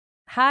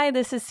Hi,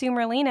 this is Sue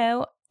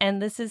Merlino,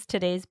 and this is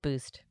today's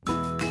boost.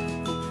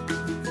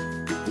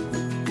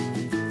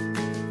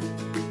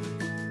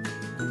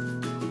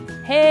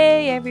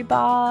 Hey,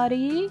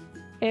 everybody.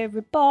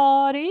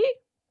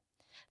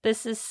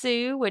 This is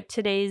Sue with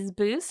today's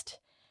boost.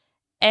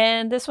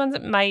 And this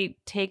one might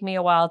take me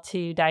a while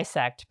to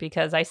dissect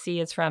because I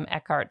see it's from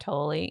Eckhart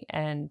Tolle,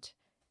 and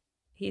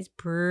he's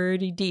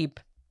pretty deep.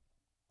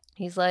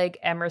 He's like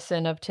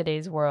Emerson of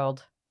today's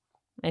world.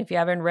 If you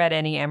haven't read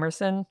any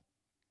Emerson,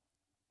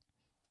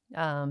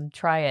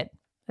 try it.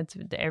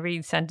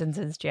 Every sentence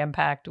is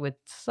jam-packed with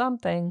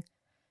something.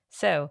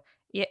 So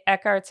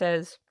Eckhart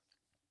says,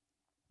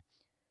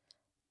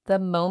 the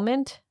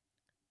moment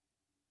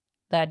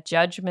that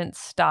judgment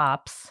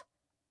stops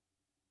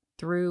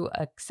through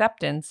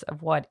acceptance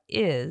of what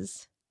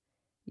is,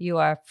 you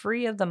are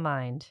free of the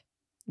mind.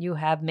 You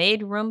have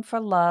made room for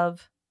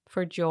love,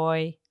 for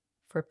joy,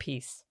 for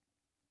peace.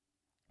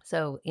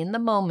 So in the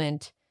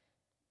moment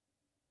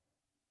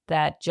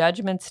that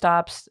judgment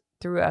stops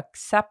through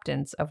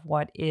acceptance of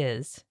what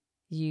is,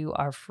 you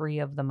are free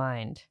of the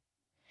mind.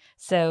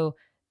 So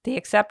the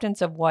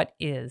acceptance of what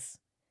is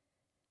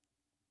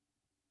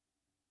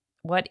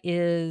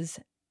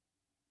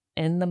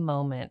in the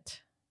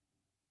moment.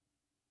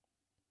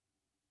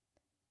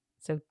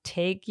 So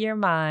take your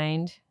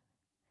mind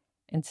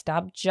and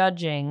stop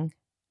judging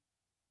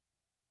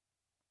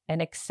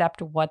and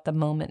accept what the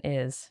moment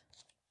is.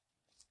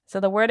 So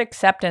the word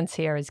acceptance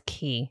here is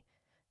key,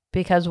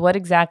 because what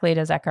exactly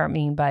does Eckhart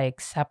mean by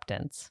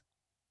acceptance?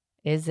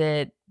 Is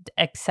it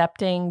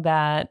accepting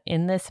that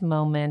in this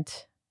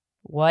moment,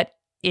 what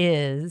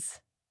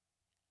is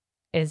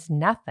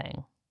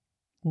nothing?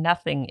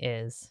 Nothing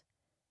is.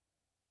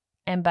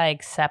 And by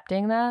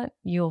accepting that,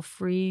 you'll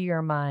free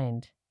your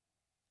mind.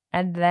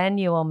 And then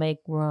you will make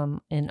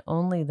room, and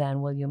only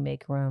then will you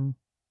make room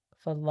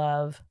for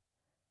love,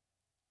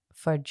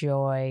 for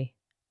joy,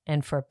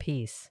 and for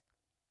peace.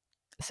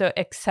 So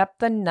accept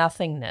the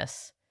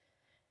nothingness,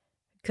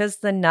 because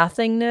the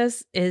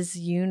nothingness is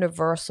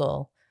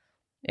universal.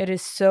 It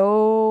is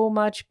so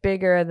much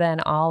bigger than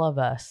all of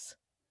us,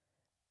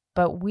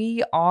 but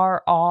we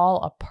are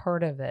all a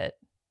part of it.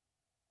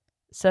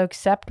 So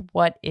accept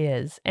what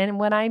is. And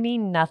when I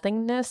mean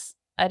nothingness,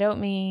 I don't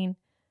mean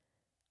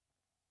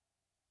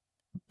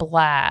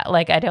blah.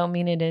 Like, I don't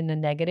mean it in a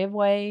negative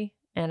way.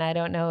 And I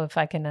don't know if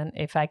I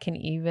can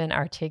even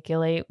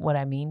articulate what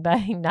I mean by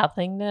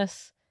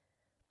nothingness.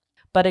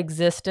 But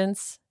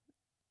existence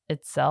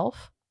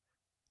itself.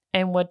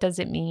 And what does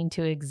it mean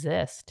to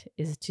exist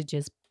is to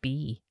just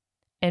be.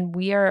 And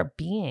we are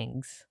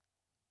beings.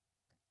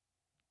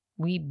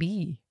 We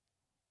be.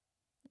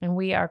 And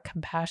we are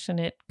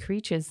compassionate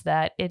creatures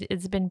that it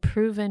has been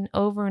proven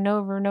over and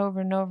over and over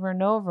and over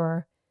and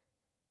over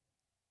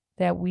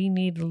that we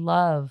need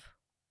love.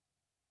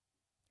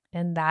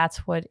 And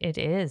that's what it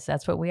is.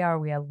 That's what we are.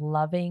 We are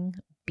loving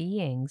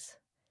beings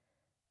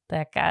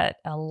that got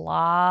a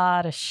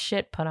lot of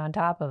shit put on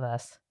top of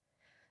us.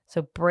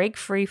 So break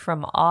free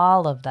from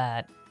all of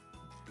that.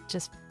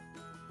 Just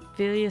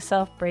feel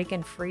yourself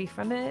breaking free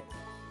from it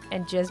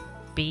and just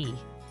be.